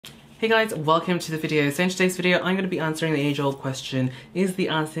Hey guys, welcome to the video. So in today's video, I'm going to be answering the age-old question, is the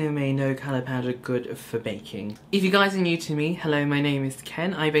Rcma no colour powder good for baking? If you guys are new to me, hello, my name is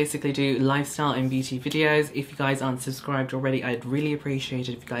Ken. I basically do lifestyle and beauty videos. If you guys aren't subscribed already, I'd really appreciate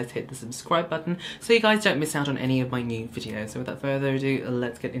it if you guys hit the subscribe button so you guys don't miss out on any of my new videos. So without further ado,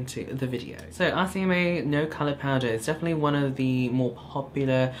 let's get into the video. So Rcma no colour powder is definitely one of the more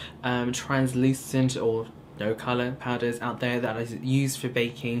popular translucent or no colour powders out there that is used for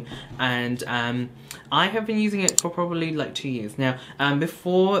baking, and I have been using it for probably like 2 years now.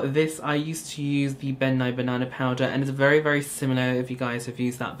 Before this I used to use the Ben Nye banana powder, and it's very similar if you guys have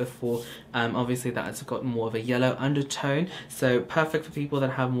used that before. Obviously that's got more of a yellow undertone, so perfect for people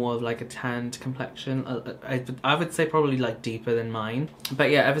that have more of like a tanned complexion. I would say probably like deeper than mine, but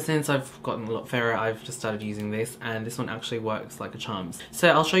yeah, ever since I've gotten a lot fairer I've just started using this, and this one actually works like a charm. So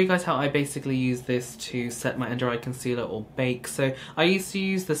I'll show you guys how I basically use this to set my under eye concealer or bake. So I used to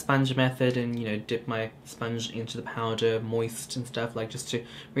use the sponge method and, you know, dip my sponge into the powder, moist and stuff, like just to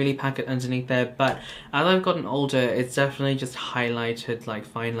really pack it underneath there. But as I've gotten older, it's definitely just highlighted like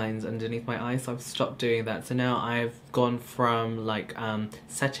fine lines underneath my eyes, so I've stopped doing that. So now I've gone from like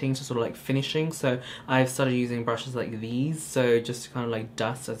setting to sort of like finishing. So I've started using brushes like these, so just to kind of like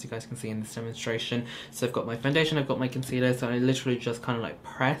dust, as you guys can see in this demonstration. So I've got my foundation, I've got my concealer, so I literally just kind of like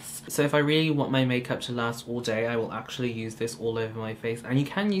press. So if I really want my makeup to last all day, I will actually use this all over my face, and you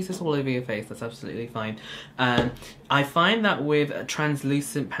can use this all over your face, that's absolutely fine. I find that with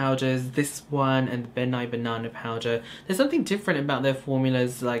translucent powders, this one and the Ben Nye banana powder, there's something different about their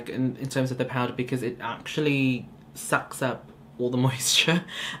formulas, like in terms of the powder, because it actually sucks up all the moisture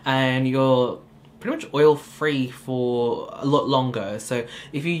and you're pretty much oil free for a lot longer. So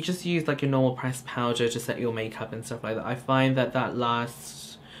if you just use like your normal pressed powder to set your makeup and stuff like that, I find that that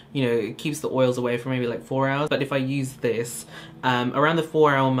lasts, you know, it keeps the oils away for maybe like 4 hours. But if I use this around the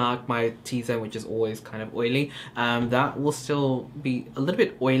 4-hour mark, my T-zone, which is always kind of oily, that will still be a little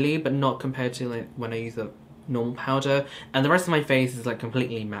bit oily, but not compared to like when I use a normal powder. And the rest of my face is like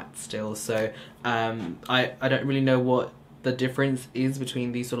completely matte still. So I don't really know what the difference is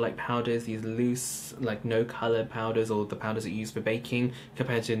between these sort of like powders, these loose like no color powders, or the powders that you use for baking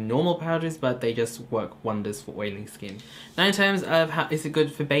compared to normal powders, but they just work wonders for oily skin. Now in terms of how is it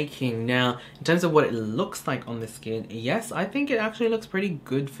good for baking, now in terms of what it looks like on the skin, yes, I think it actually looks pretty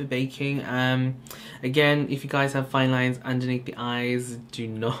good for baking. Again, if you guys have fine lines underneath the eyes, do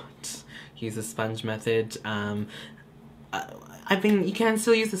not use the sponge method. I mean, you can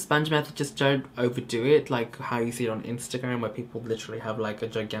still use the sponge method, just don't overdo it, like how you see it on Instagram where people literally have like a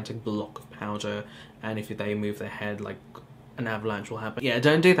gigantic block of powder, and if they move their head, like an avalanche will happen. Yeah,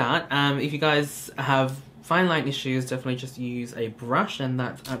 don't do that. If you guys have fine line issues, definitely just use a brush and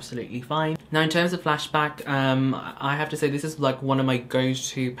that's absolutely fine. Now in terms of Flashback, I have to say this is like one of my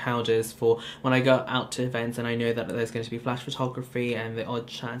go-to powders for when I go out to events and I know that there's going to be flash photography and the odd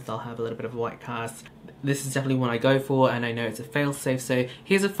chance I'll have a little bit of a white cast. This is definitely one I go for, and I know it's a fail-safe. So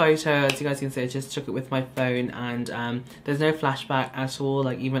here's a photo, as you guys can see, I just took it with my phone, and there's no flashback at all,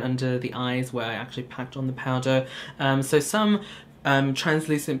 like even under the eyes where I actually packed on the powder. So some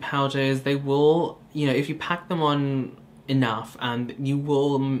translucent powders, they will, you know, if you pack them on enough, you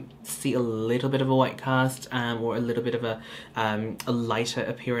will see a little bit of a white cast or a little bit of a lighter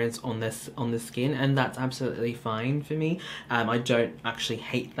appearance on the skin, and that's absolutely fine for me. I don't actually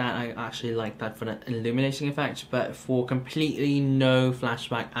hate that. I actually like that for an illuminating effect, but for completely no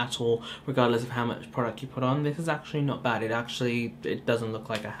flashback at all, regardless of how much product you put on, this is actually not bad. It doesn't look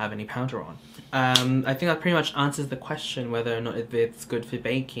like I have any powder on. I think that pretty much answers the question whether or not it's good for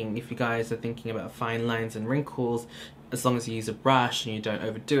baking. If you guys are thinking about fine lines and wrinkles, as long as you use a brush and you don't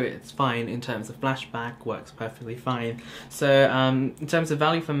overdo it, it's fine. In terms of flashback, works perfectly fine. So in terms of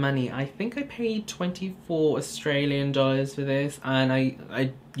value for money, I think I paid 24 Australian dollars for this, and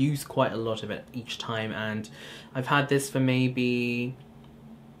I use quite a lot of it each time, and I've had this for maybe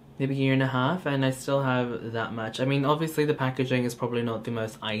a year and a half, and I still have that much. I mean, obviously the packaging is probably not the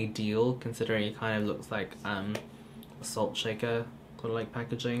most ideal, considering it kind of looks like a salt shaker sort of like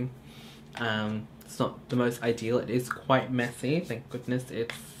packaging. It's not the most ideal. It is quite messy. Thank goodness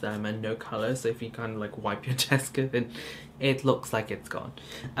it's a no color, so if you kind of like wipe your desk, then it looks like it's gone.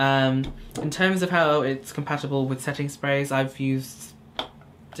 In terms of how it's compatible with setting sprays, I've used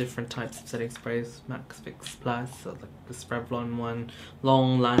different types of setting sprays. Max Fix Plus, so like the Revlon one,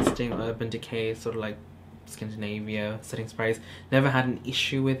 long lasting Urban Decay sort of like Scandinavia setting sprays. Never had an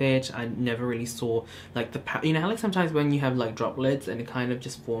issue with it. I never really saw like you know how like sometimes when you have like droplets and it kind of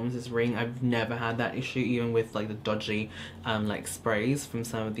just forms this ring. I've never had that issue even with like the dodgy like sprays from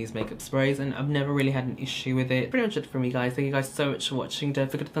some of these makeup sprays, and I've never really had an issue with it. Pretty much it for me, guys. Thank you guys so much for watching. Don't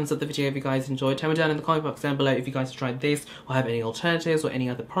forget to thumbs up the video if you guys enjoyed. Tell me down in the comment box down below if you guys have tried this or have any alternatives or any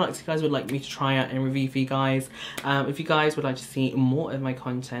other products you guys would like me to try out and review for you guys. If you guys would like to see more of my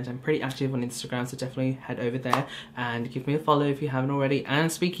content, I'm pretty active on Instagram, so definitely head over there and give me a follow if you haven't already.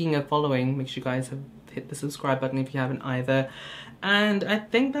 And speaking of following, make sure you guys have hit the subscribe button if you haven't either. And I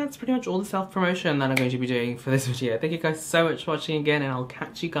think that's pretty much all the self-promotion that I'm going to be doing for this video. Thank you guys so much for watching again, and I'll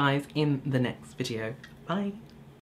catch you guys in the next video. Bye!